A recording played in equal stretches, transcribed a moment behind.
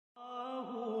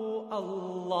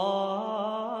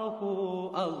Allahu,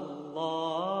 Allahu,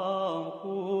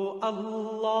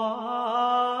 Allah,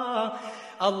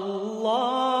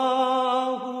 Allahu,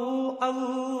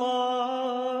 Allahu,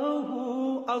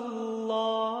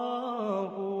 Allahu,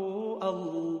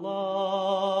 Allah.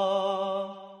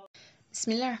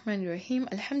 Bismillahirrahmanirrahim.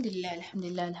 Alhamdulillah,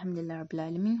 Rabbil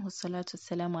Alamin. Wassalatu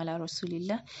wassalamu ala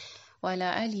Rasulillah.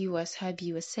 وعلى آله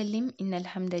وأصحابه وسلم إن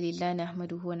الحمد لله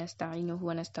نحمده ونستعينه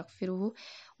ونستغفره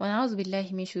ونعوذ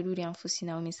بالله من شرور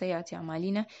أنفسنا ومن سيئات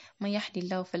أعمالنا من يهد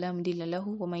الله فلا مضل له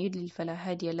ومن يضلل فلا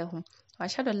هادي له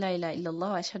وأشهد أن لا إله إلا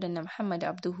الله وأشهد أن محمدا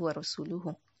عبده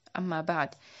ورسوله أما بعد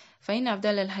فإن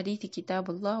أفضل الحديث كتاب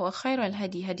الله وخير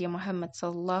الهدي هدي محمد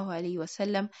صلى الله عليه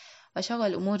وسلم وشر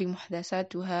الأمور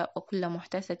محدثاتها وكل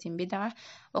محدثة بدعة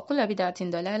وكل بدعة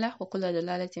ضلالة وكل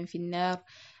ضلالة في النار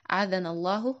أعاذنا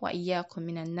الله وإياكم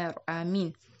من النار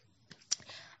آمين.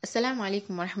 Assalamu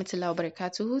alaikum wa rahmatullahi wa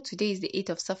barakatuhu. Today is the 8th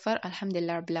of Safar.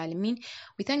 Alhamdulillah Rabbil Alameen.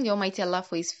 We thank the Almighty Allah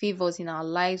for His favors in our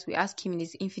lives. We ask Him in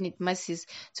His infinite mercies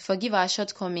to forgive our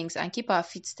shortcomings and keep our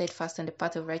feet steadfast on the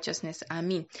path of righteousness.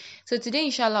 Ameen. So today,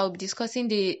 inshallah, we'll be discussing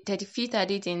the 35th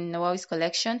hadith in Nawawi's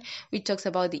collection, which talks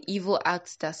about the evil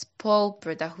acts that spoil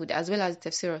brotherhood, as well as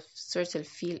the tafsir of Suratul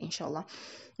Fil, inshallah.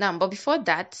 Now, but before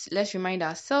that, let's remind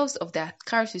ourselves of the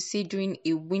adhkar to say during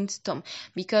a windstorm,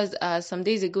 because some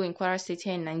days ago in Kwara State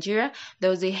here in Nigeria, there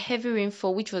was a heavy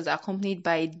rainfall which was accompanied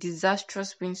by a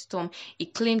disastrous windstorm.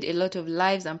 It claimed a lot of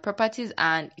lives and properties,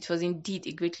 and it was indeed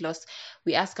a great loss.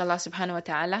 We ask Allah subhanahu wa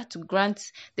ta'ala to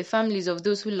grant the families of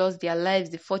those who lost their lives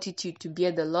the fortitude to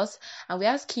bear the loss, and we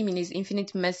ask Him in His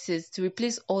infinite mercies to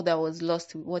replace all that was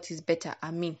lost with what is better.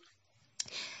 Ameen.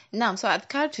 Now, so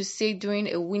adhkar to say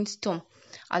during a windstorm: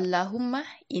 Allahumma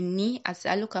inni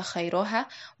as'aluka khayraha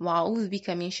wa a'udhu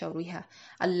bika min sharriha.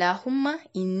 Allahumma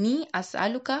inni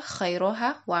as'aluka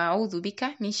khayraha wa a'udhu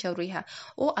bika min sharriha.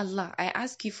 Oh Allah, I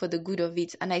ask you for the good of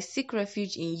it and I seek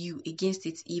refuge in you against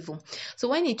its evil. So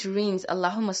when it rains,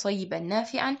 Allahumma sayyiban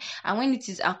nafi'an, and when it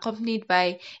is accompanied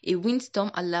by a windstorm,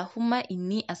 Allahumma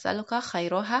inni as'aluka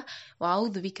khayraha wa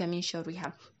a'udhu bika min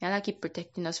sharriha. May Allah keep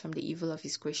protecting us from the evil of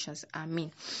His creations.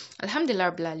 Ameen.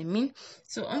 Alhamdulillah Rabbil Alameen.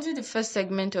 So on to the first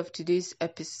segment of today's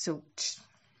episode.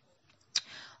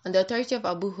 On the authority of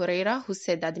Abu Huraira, who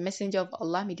said that the Messenger of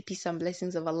Allah, may the peace and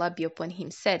blessings of Allah be upon him,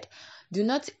 said, "Do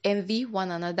not envy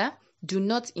one another, do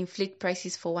not inflate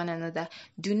prices for one another,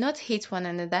 do not hate one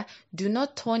another, do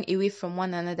not turn away from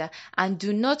one another, and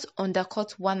do not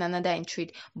undercut one another in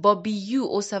trade. But be you,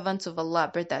 O servants of Allah,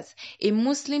 brothers. A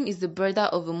Muslim is the brother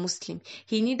of a Muslim.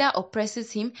 He neither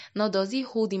oppresses him, nor does he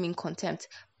hold him in contempt."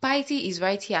 Piety is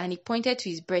right here, and he pointed to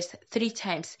his breast 3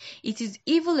 times. It is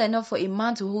evil enough for a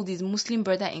man to hold his Muslim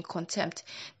brother in contempt.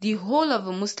 The whole of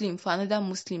a Muslim for another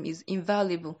Muslim is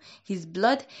invaluable: his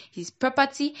blood, his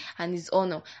property, and his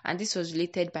honor. And this was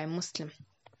related by Muslim.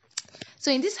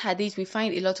 So in this hadith, we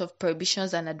find a lot of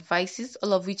prohibitions and advices,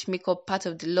 all of which make up part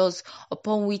of the laws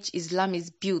upon which Islam is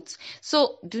built.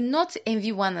 So do not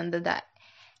envy one another.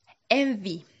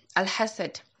 Envy,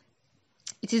 al-hasad.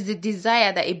 It is the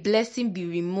desire that a blessing be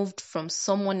removed from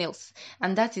someone else,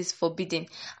 and that is forbidden.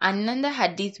 And another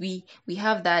hadith, we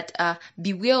have that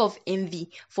beware of envy,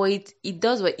 for it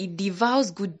does what? It devours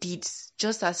good deeds,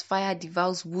 just as fire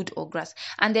devours wood or grass.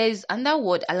 And there is another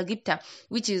word, al-ghibta,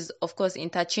 which is of course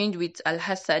interchanged with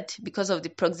al-hasad because of the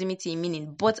proximity in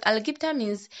meaning. But al-ghibta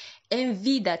means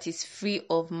envy that is free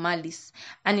of malice.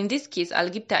 And in this case,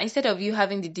 al-ghibta, instead of you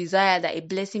having the desire that a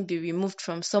blessing be removed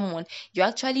from someone, you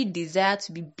actually desire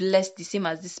to be blessed the same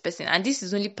as this person. And this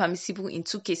is only permissible in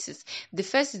 2 cases. The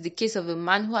first is the case of a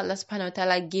man who Allah subhanahu wa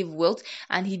ta'ala gave wealth,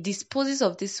 and he disposes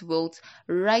of this wealth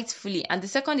rightfully. And the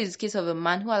second is the case of a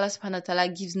man who Allah subhanahu wa ta'ala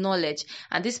gives knowledge,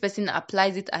 and this person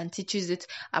applies it and teaches it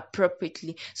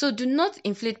appropriately. So do not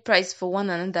inflate price for one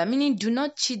another, meaning do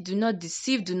not cheat, do not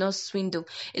deceive, do not swindle.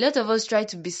 A lot of us try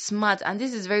to be smart, and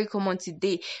this is very common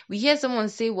today. We hear someone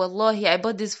say, "Wallahi, I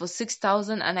bought this for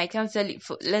 6,000 and I can't sell it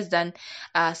for less than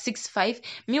 6,500.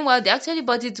 Meanwhile, they actually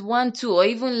bought it 1, 2, or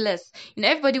even less.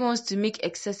 Everybody wants to make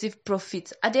excessive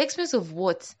profits at the expense of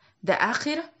what? The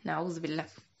akhirah? Na'udhu billah.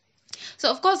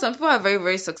 So of course, some people are very,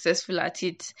 very successful at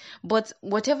it. But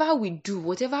whatever we do,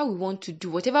 whatever we want to do,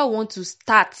 whatever we want to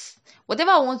start,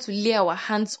 whatever we want to lay our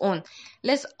hands on,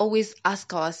 let's always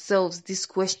ask ourselves this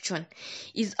question: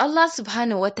 is Allah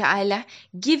subhanahu wa ta'ala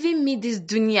giving me this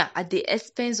dunya at the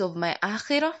expense of my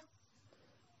akhirah?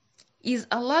 Is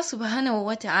Allah subhanahu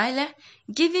wa ta'ala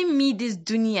giving me this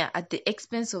dunya at the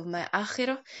expense of my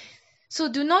akhirah? So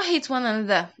do not hate one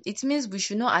another. It means we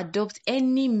should not adopt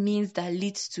any means that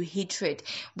leads to hatred.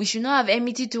 We should not have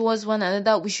enmity towards one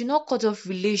another. We should not cut off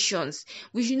relations.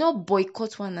 We should not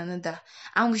boycott one another.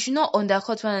 And we should not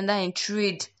undercut one another in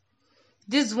trade.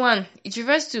 This one, it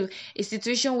refers to a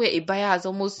situation where a buyer has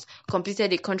almost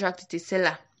completed a contract with a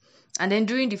seller. And then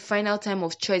during the final time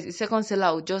of choice, the second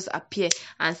seller will just appear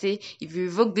and say, if you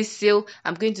revoke this sale,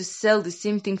 I'm going to sell the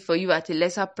same thing for you at a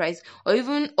lesser price, or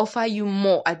even offer you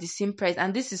more at the same price.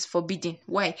 And this is forbidden.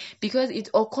 Why? Because it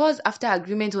occurs after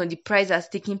agreement on the price has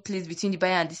taken place between the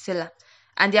buyer and the seller,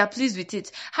 and they are pleased with it.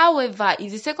 However,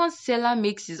 if the second seller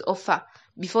makes his offer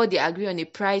before they agree on a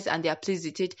price and they are pleased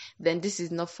with it, then this is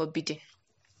not forbidden.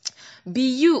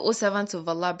 Be you, O servants of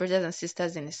Allah, brothers and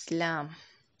sisters in Islam.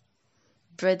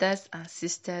 Brothers and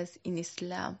sisters in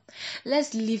Islam,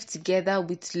 let's live together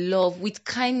with love, with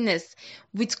kindness,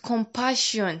 with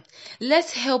compassion.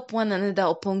 Let's help one another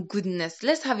upon goodness.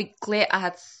 Let's have a clear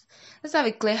heart.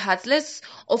 Let's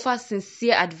offer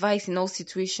sincere advice in all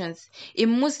situations. A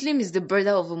Muslim is the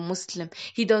brother of a Muslim.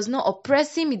 He does not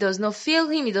oppress him. He does not fail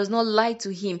him. He does not lie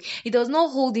to him. He does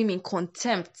not hold him in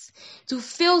contempt. To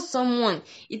fail someone,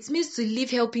 it means to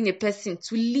leave helping a person,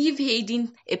 to leave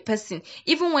aiding a person,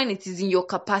 even when it is in your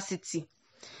capacity.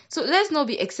 So let's not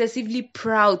be excessively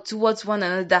proud towards one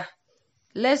another,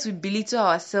 lest we belittle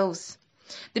ourselves.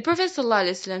 The Prophet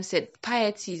ﷺ said,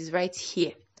 piety is right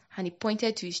here. And he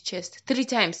pointed to his chest 3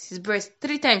 times, his breast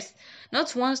 3 times,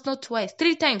 not once, not twice,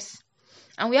 3 times.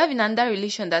 And we have in another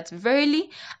relation that verily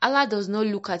Allah does not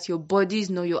look at your bodies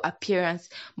nor your appearance,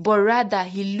 but rather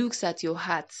He looks at your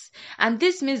hearts. And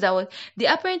this means that the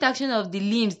apparent action of the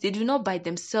limbs, they do not by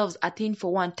themselves attain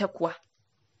for one taqwa.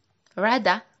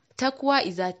 Rather, taqwa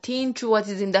is attained through what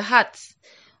is in the heart,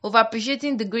 of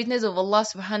appreciating the greatness of Allah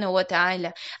subhanahu wa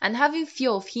ta'ala, and having fear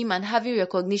of Him and having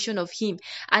recognition of Him,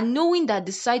 and knowing that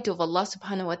the sight of Allah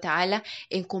subhanahu wa ta'ala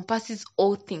encompasses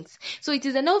all things. So it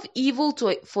is enough evil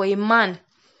for a man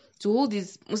to hold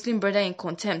his Muslim brother in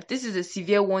contempt. This is a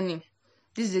severe warning.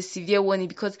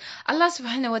 Because Allah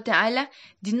subhanahu wa ta'ala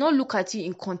did not look at you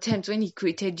in contempt when He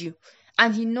created you,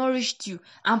 and He nourished you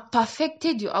and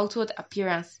perfected your outward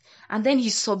appearance. And then He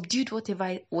subdued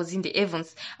whatever was in the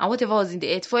heavens and whatever was in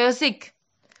the earth for your sake.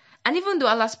 And even though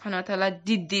Allah subhanahu wa ta'ala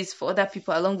did this for other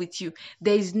people along with you,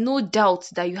 there is no doubt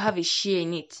that you have a share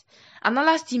in it. And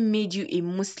Allah still made you a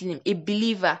Muslim, a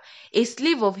believer, a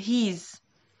slave of His.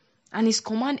 And His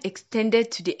command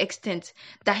extended to the extent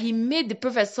that He made the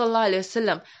Prophet sallallahu alaihi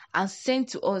wasallam and sent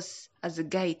to us as a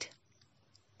guide.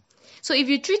 So if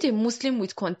you treat a Muslim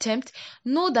with contempt,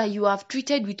 know that you have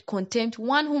treated with contempt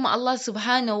one whom Allah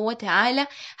subhanahu wa ta'ala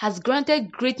has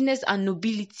granted greatness and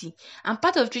nobility. And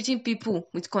part of treating people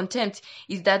with contempt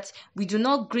is that we do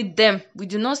not greet them. We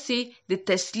do not say the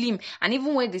taslim. And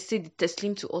even when they say the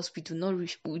taslim to us, we do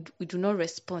not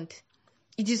respond.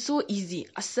 It is so easy.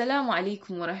 Assalamu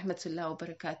alaikum wa rahmatullahi wa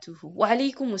barakatuhu. Wa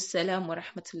alaikum assalam wa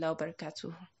rahmatullahi wa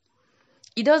barakatuhu.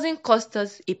 It doesn't cost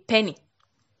us a penny.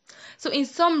 So in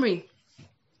summary,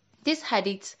 this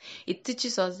hadith, it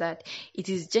teaches us that it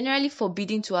is generally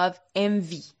forbidden to have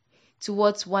envy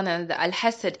towards one another,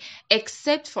 al-hasad,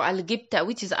 except for al-ghibta,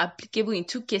 which is applicable in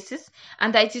 2 cases,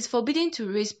 and that it is forbidden to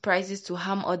raise prices to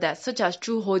harm others, such as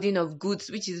through holding of goods,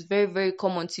 which is very, very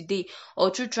common today, or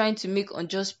through trying to make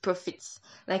unjust profits.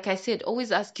 Like I said,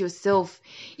 always ask yourself,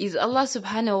 is Allah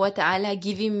subhanahu wa ta'ala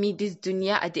giving me this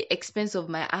dunya at the expense of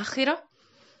my akhirah?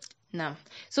 Now,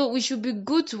 so we should be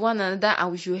good to one another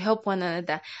and we should help one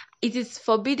another. It is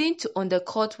forbidden to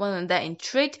undercut one another in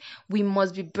trade. We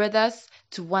must be brothers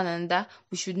to one another.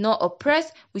 We should not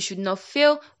oppress. We should not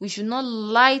fail. We should not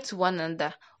lie to one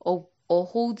another or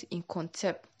hold in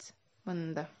contempt one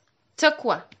another.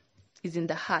 Taqwa is in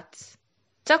the heart.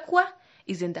 Taqwa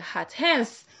is in the heart.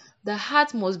 Hence, the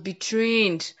heart must be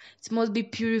trained. It must be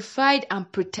purified and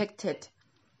protected.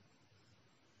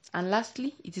 And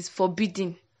lastly, it is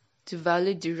forbidden to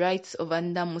violate the rights of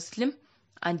another Muslim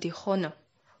and the honor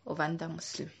of another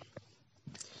Muslim.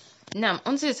 Now,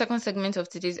 on to the second segment of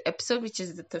today's episode, which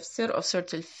is the tafsir of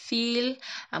Suratul Fil.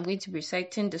 I'm going to be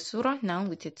reciting the surah now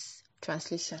with its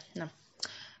translation. Now,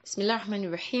 Bismillah ar-Rahman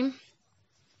ar-Rahim.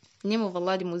 Name of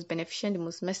Allah, the most beneficent, the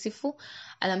most merciful.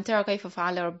 Alam tara kayfa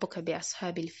fa'ala rabbuka bi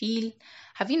ashabil fil.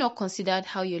 Have you not considered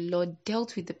how your Lord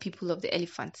dealt with the people of the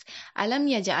elephants? Alam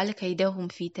yaj'al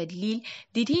kaydahum fi tadlil.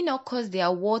 Did He not cause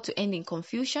their war to end in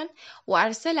confusion? Wa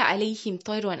arsala alayhim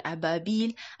tayran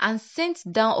ababil. And sent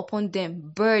down upon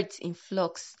them birds in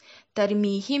flocks.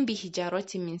 Tarmihim bi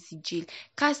hijaratin min sijil.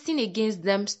 Casting against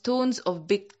them stones of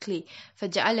baked clay.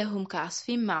 Faja'alahum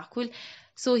ka'asfin ma'kul.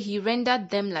 So He rendered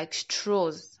them like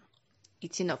straws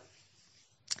eaten up.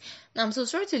 So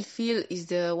Suratul Fil is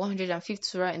the 105th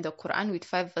surah in the Quran with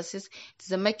 5 verses.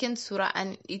 It's a Meccan surah,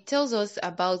 and it tells us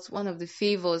about one of the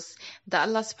favors that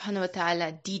Allah subhanahu wa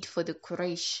ta'ala did for the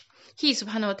Quraysh. He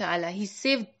subhanahu wa ta'ala, He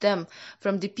saved them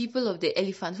from the people of the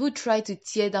elephant who tried to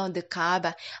tear down the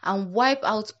Kaaba and wipe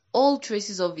out all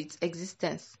traces of its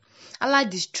existence. Allah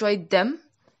destroyed them.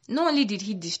 Not only did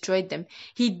He destroy them,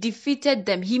 He defeated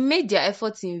them. He made their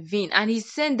efforts in vain, and He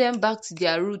sent them back to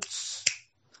their roots.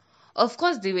 Of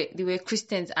course, they were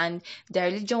Christians, and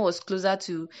their religion was closer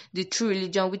to the true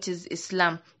religion, which is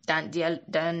Islam, than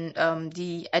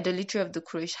the idolatry of the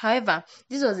Quraysh. However,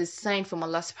 this was a sign from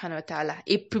Allah subhanahu wa ta'ala,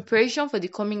 a preparation for the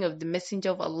coming of the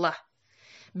Messenger of Allah,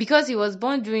 because he was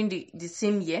born during the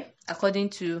same year,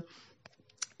 according to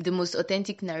the most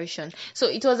authentic narration. So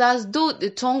it was as though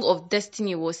the tongue of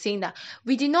destiny was saying that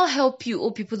we did not help you,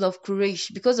 O people of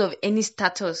Quraysh, because of any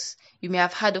status you may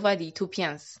have had over the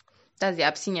Ethiopians. That's the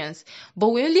Abyssinians. But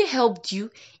we only helped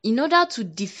you in order to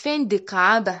defend the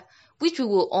Kaaba, which we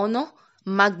will honor,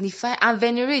 magnify, and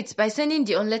venerate by sending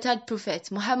the unlettered prophet,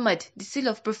 Muhammad, the seal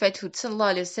of prophethood,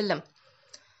 sallallahu alaihi wasallam.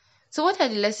 So what are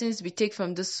the lessons we take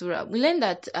from this surah? We learn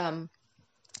that Allah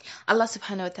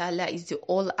subhanahu wa ta'ala is the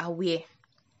all-aware,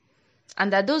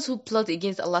 and that those who plot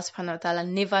against Allah subhanahu wa ta'ala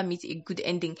never meet a good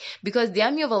ending, because the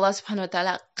army of Allah subhanahu wa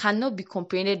ta'ala cannot be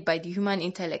comprehended by the human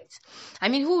intellect. I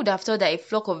mean, who would have thought that a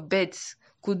flock of birds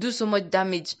could do so much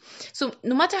damage? So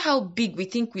no matter how big we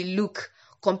think we look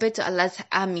compared to Allah's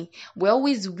army, we're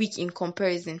always weak in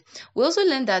comparison. We also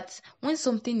learn that when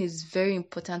something is very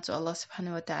important to Allah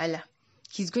subhanahu wa ta'ala,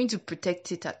 He's going to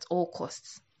protect it at all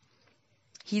costs.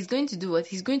 He's going to do what?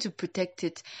 He's going to protect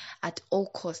it at all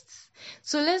costs.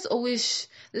 So let's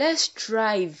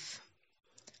strive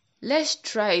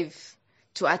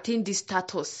to attain this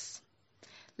status.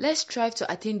 Let's strive to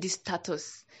attain this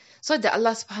status so that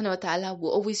Allah subhanahu wa ta'ala will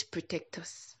always protect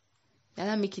us.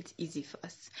 Allah make it easy for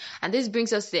us. And this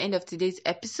brings us to the end of today's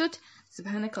episode.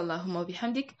 Subhanakallahumma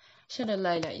bihamdik. Shada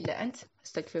la ilaha illa ant.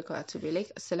 Astaghfiruka wa atubu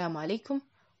ilaik. Assalamu alaikum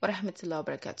wa rahmatullahi wa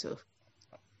barakatuh.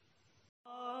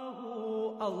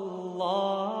 Allahu,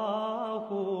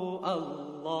 Allahu,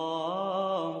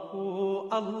 Allah,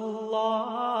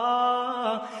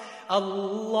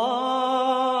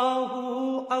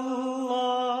 Allahu, Allahu,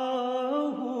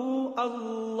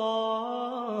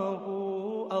 Allahu,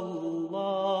 Allah.